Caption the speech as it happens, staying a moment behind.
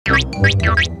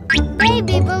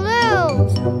Baby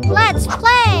balloons, let's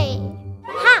play!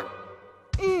 Ha!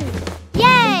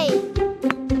 Yay!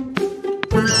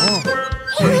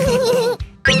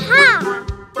 Ha!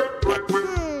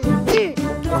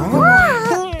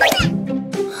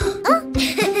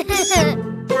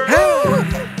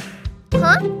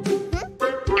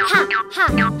 Ha!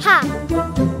 Ha!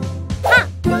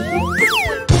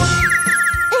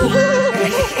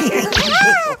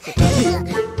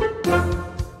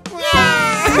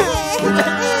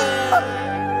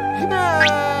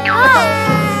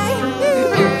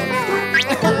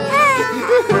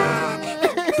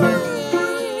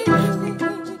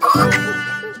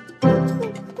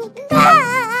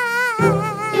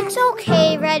 It's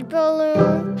okay, red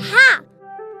balloon. Ha!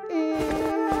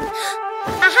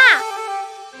 Aha!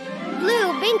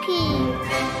 Blue binky.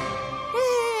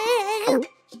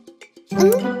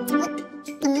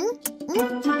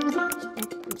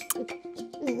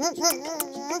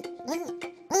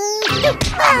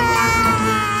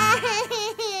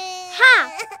 Ha!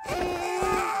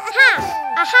 Ha!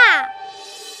 Aha!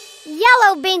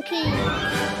 Yellow binky.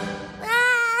 Ha!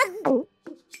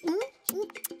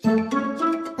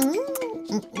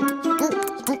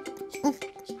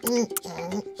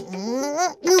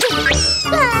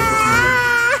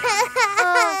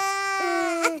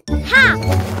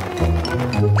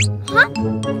 Huh?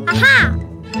 Aha!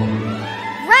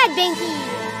 Red binky.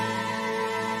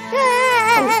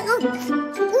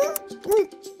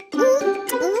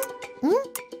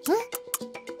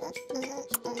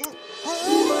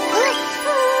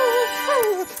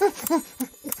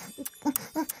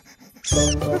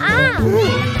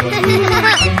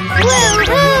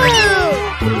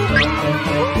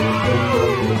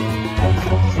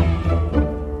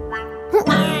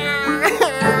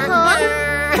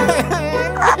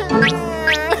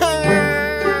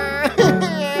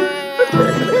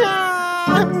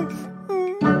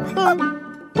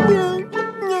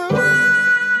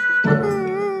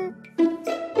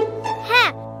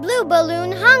 Blue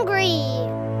balloon hungry.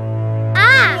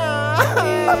 Aha!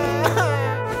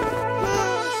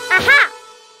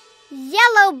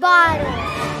 Yellow bottle.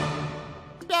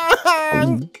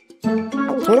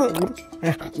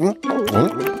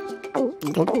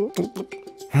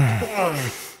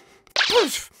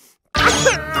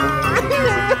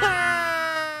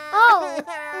 Oh.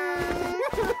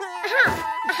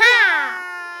 Aha!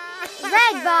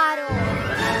 Red bottle.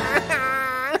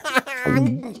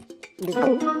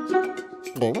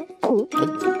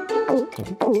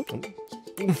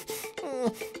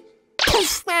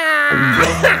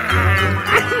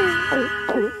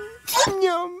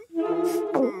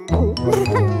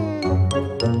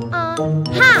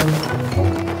 Ha!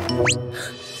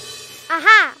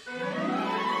 Aha!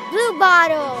 Blue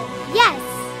bottle. Yes.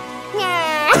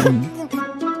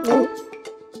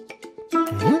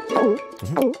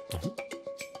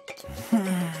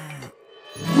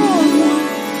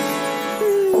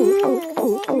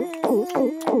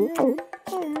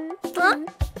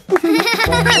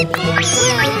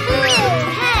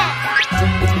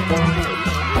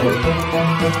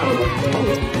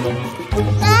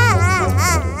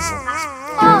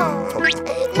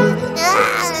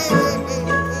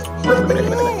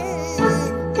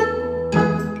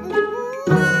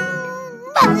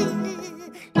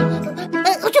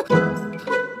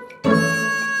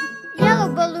 Yellow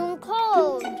balloon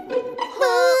cold.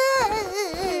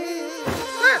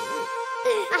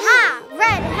 Aha!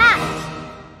 Red hat.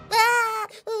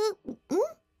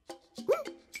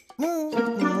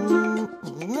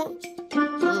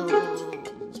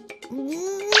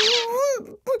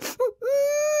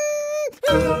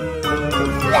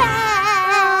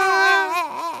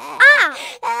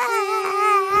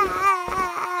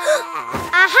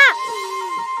 Aha!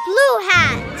 Blue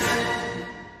hat.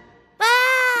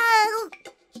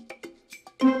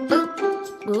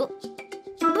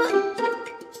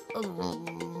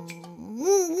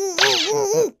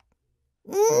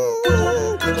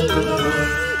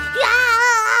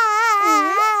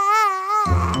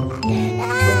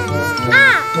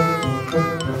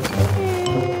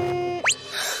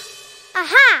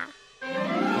 Aha!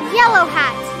 Yellow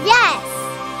hat. Yes.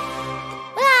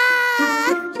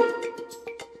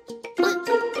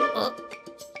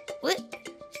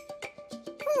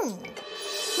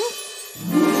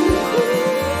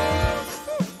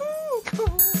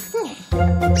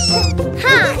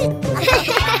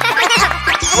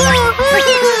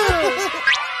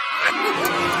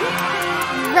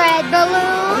 Red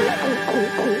balloon,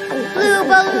 blue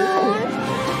balloon,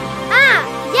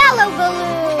 yellow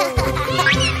balloon.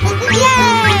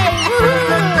 Yay!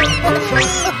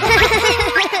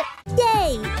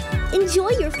 Yay!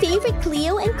 Enjoy your favorite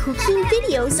Cleo and Cuquin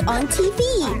videos on TV.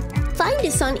 Find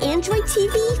us on Android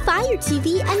TV, Fire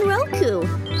TV, and Roku.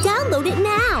 Download it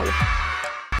now.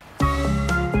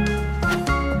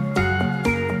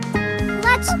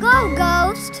 Let's go,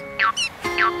 Ghost.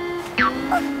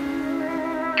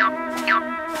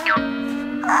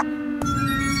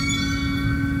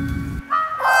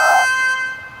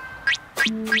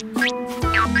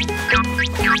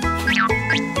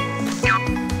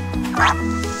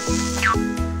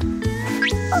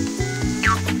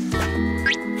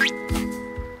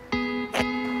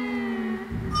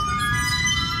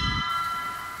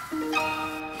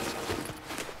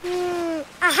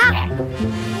 Aha!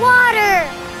 Water!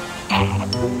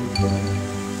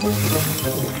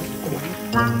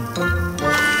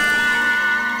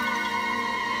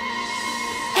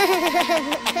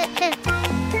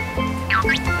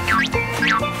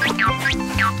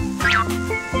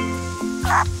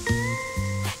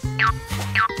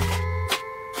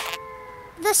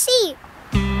 The sea.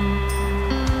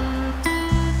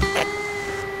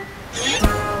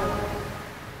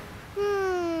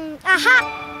 Aha!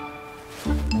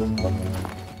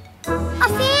 A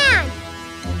fan!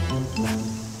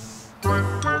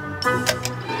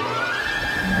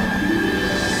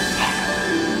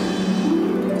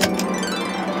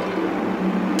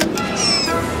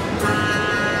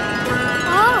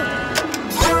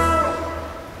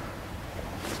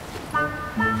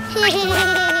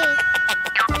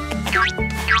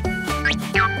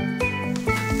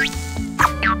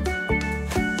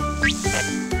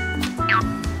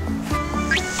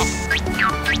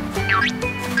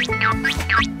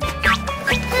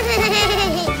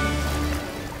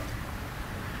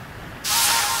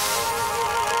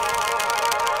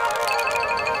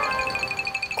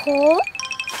 Cool.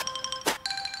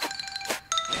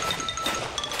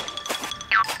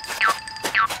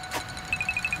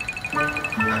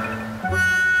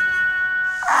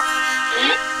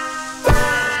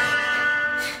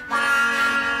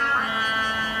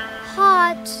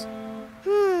 Hot.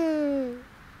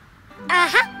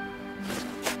 Aha.